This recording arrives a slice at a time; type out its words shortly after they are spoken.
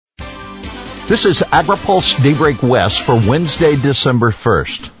This is AgriPulse Daybreak West for Wednesday, December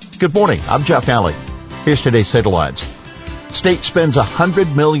 1st. Good morning. I'm Jeff Alley. Here's today's headlines. State spends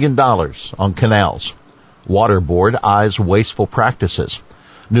 $100 million on canals. Water Board eyes wasteful practices.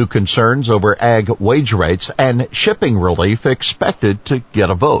 New concerns over ag wage rates and shipping relief expected to get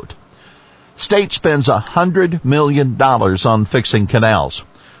a vote. State spends $100 million on fixing canals.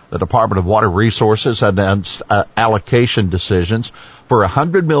 The Department of Water Resources announced allocation decisions for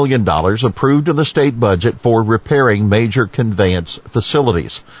 $100 million approved in the state budget for repairing major conveyance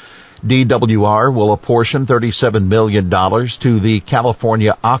facilities. DWR will apportion $37 million to the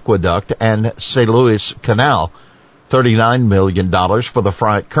California Aqueduct and St. Louis Canal, $39 million for the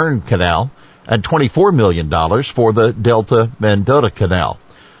Friant-Kern Canal, and $24 million for the Delta-Mendota Canal.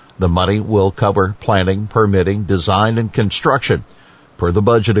 The money will cover planning, permitting, design, and construction. Per the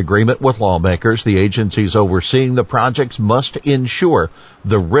budget agreement with lawmakers, the agencies overseeing the projects must ensure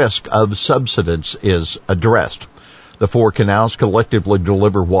the risk of subsidence is addressed. The four canals collectively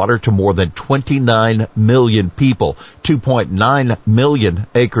deliver water to more than 29 million people, 2.9 million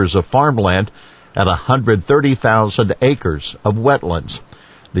acres of farmland, and 130,000 acres of wetlands.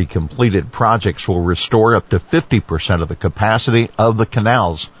 The completed projects will restore up to 50% of the capacity of the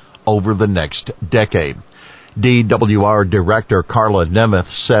canals over the next decade. DWR Director Carla Nemeth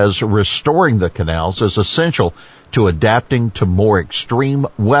says restoring the canals is essential to adapting to more extreme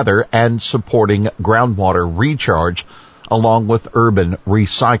weather and supporting groundwater recharge along with urban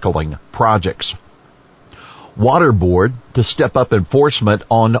recycling projects. Water Board to step up enforcement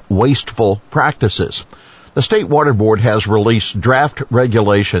on wasteful practices. The State Water Board has released draft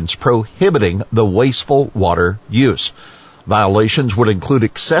regulations prohibiting the wasteful water use. Violations would include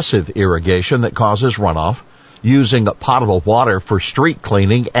excessive irrigation that causes runoff, using potable water for street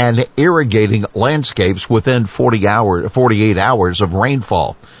cleaning, and irrigating landscapes within 48 hours of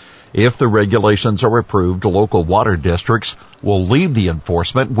rainfall. If the regulations are approved, local water districts will lead the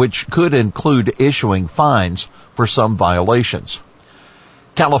enforcement, which could include issuing fines for some violations.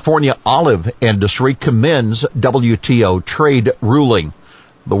 California olive industry commends WTO trade ruling.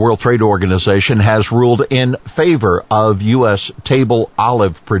 The World Trade Organization has ruled in favor of U.S. table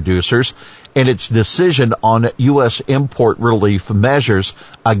olive producers in its decision on U.S. import relief measures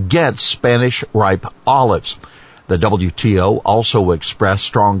against Spanish ripe olives. The WTO also expressed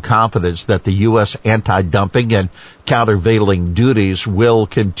strong confidence that the U.S. anti-dumping and countervailing duties will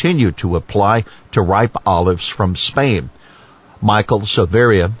continue to apply to ripe olives from Spain. Michael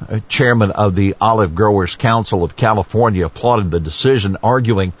Silveria, chairman of the Olive Growers Council of California, applauded the decision,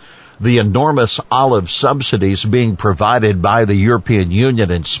 arguing the enormous olive subsidies being provided by the European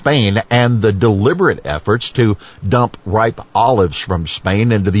Union and Spain and the deliberate efforts to dump ripe olives from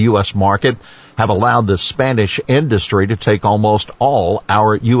Spain into the U.S. market have allowed the Spanish industry to take almost all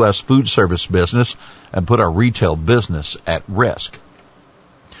our U.S. food service business and put our retail business at risk.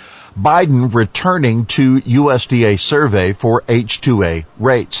 Biden returning to USDA survey for H-2A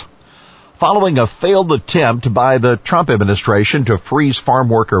rates. Following a failed attempt by the Trump administration to freeze farm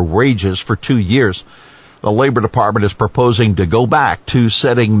worker wages for 2 years, the Labor Department is proposing to go back to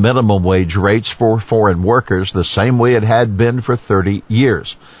setting minimum wage rates for foreign workers the same way it had been for 30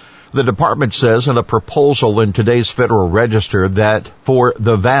 years. The department says in a proposal in today's Federal Register that for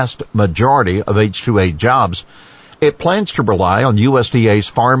the vast majority of H-2A jobs, it plans to rely on USDA's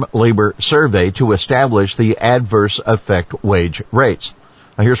Farm Labor Survey to establish the adverse effect wage rates.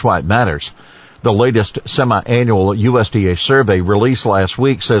 Now, here's why it matters. The latest semi-annual USDA survey released last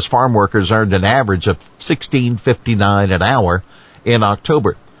week says farm workers earned an average of $16.59 an hour in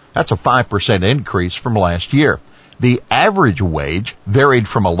October. That's a 5% increase from last year. The average wage varied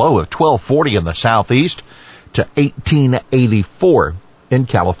from a low of $12.40 in the Southeast to $18.84 in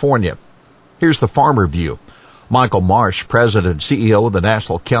California. Here's the farmer view. Michael Marsh, president and CEO of the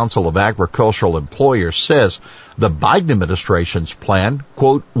National Council of Agricultural Employers, says the Biden administration's plan,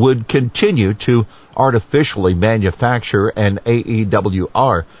 quote, would continue to artificially manufacture an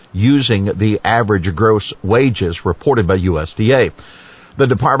AEWR using the average gross wages reported by USDA. The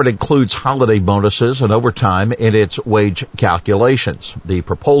department includes holiday bonuses and overtime in its wage calculations. The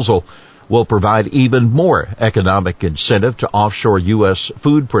proposal will provide even more economic incentive to offshore U.S.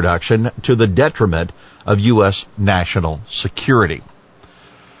 food production to the detriment of U.S. national security.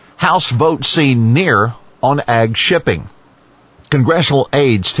 House vote seen near on ag shipping. Congressional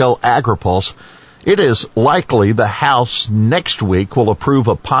aides tell AgriPulse it is likely the House next week will approve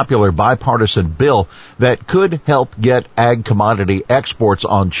a popular bipartisan bill that could help get ag commodity exports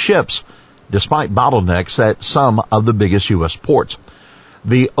on ships, despite bottlenecks at some of the biggest U.S. ports.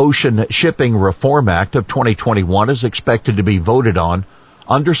 The Ocean Shipping Reform Act of 2021 is expected to be voted on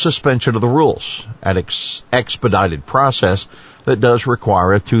under suspension of the rules, an expedited process that does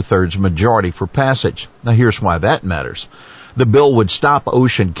require a 2/3 majority for passage. Now here's why that matters. The bill would stop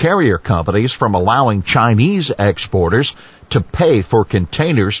ocean carrier companies from allowing Chinese exporters to pay for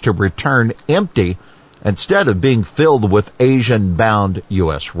containers to return empty instead of being filled with Asian-bound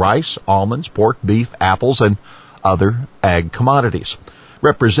U.S. rice, almonds, pork, beef, apples, and other ag commodities.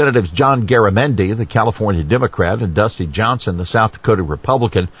 Representatives John Garamendi, the California Democrat, and Dusty Johnson, the South Dakota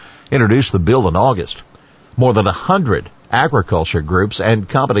Republican, introduced the bill in August. More than 100 agriculture groups and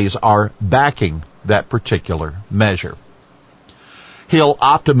companies are backing that particular measure. Hill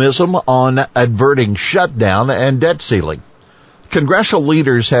optimism on averting shutdown and debt ceiling. Congressional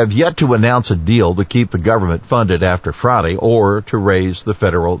leaders have yet to announce a deal to keep the government funded after Friday or to raise the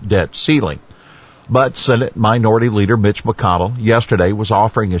federal debt ceiling. But Senate Minority Leader Mitch McConnell yesterday was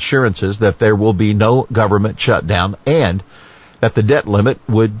offering assurances that there will be no government shutdown and that the debt limit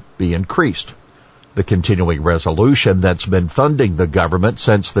would be increased. The continuing resolution that's been funding the government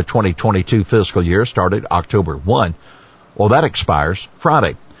since the 2022 fiscal year started October 1. Well, that expires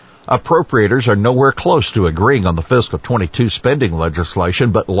Friday. Appropriators are nowhere close to agreeing on the fiscal 22 spending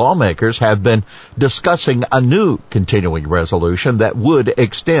legislation, but lawmakers have been discussing a new continuing resolution that would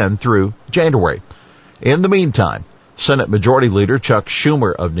extend through January. In the meantime, Senate Majority Leader Chuck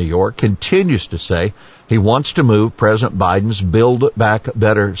Schumer of New York continues to say he wants to move President Biden's Build Back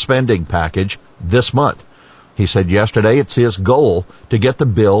Better spending package this month. He said yesterday it's his goal to get the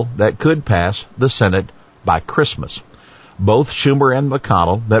bill that could pass the Senate by Christmas. Both Schumer and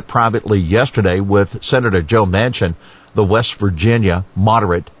McConnell met privately yesterday with Senator Joe Manchin, the West Virginia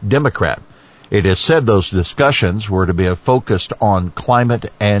moderate Democrat. It is said those discussions were to be focused on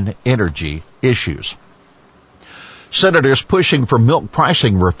climate and energy issues. Senators pushing for milk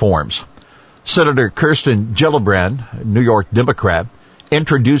pricing reforms. Senator Kirsten Gillibrand, New York Democrat,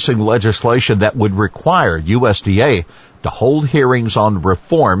 introducing legislation that would require USDA to hold hearings on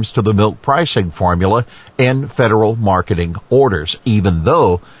reforms to the milk pricing formula in federal marketing orders, even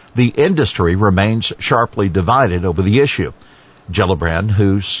though the industry remains sharply divided over the issue. Gillibrand,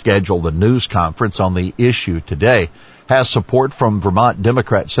 who scheduled a news conference on the issue today, has support from Vermont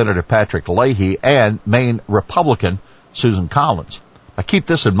Democrat Senator Patrick Leahy and Maine Republican Susan Collins. Now keep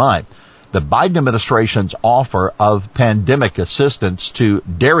this in mind. The Biden administration's offer of pandemic assistance to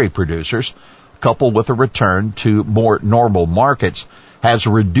dairy producers, coupled with a return to more normal markets, has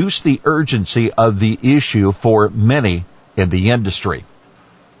reduced the urgency of the issue for many in the industry.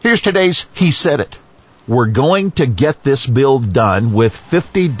 Here's today's He Said It. We're going to get this bill done with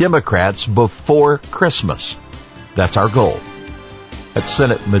 50 Democrats before Christmas. That's our goal. That's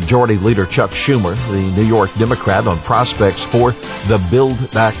Senate Majority Leader Chuck Schumer, the New York Democrat, on prospects for the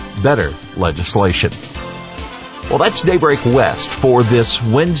Build Back Better legislation. Well, that's Daybreak West for this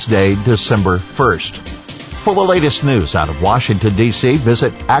Wednesday, December 1st. For the latest news out of Washington, D.C.,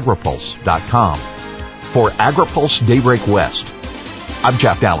 visit agripulse.com. For AgriPulse Daybreak West, I'm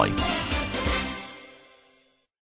Jeff Daly.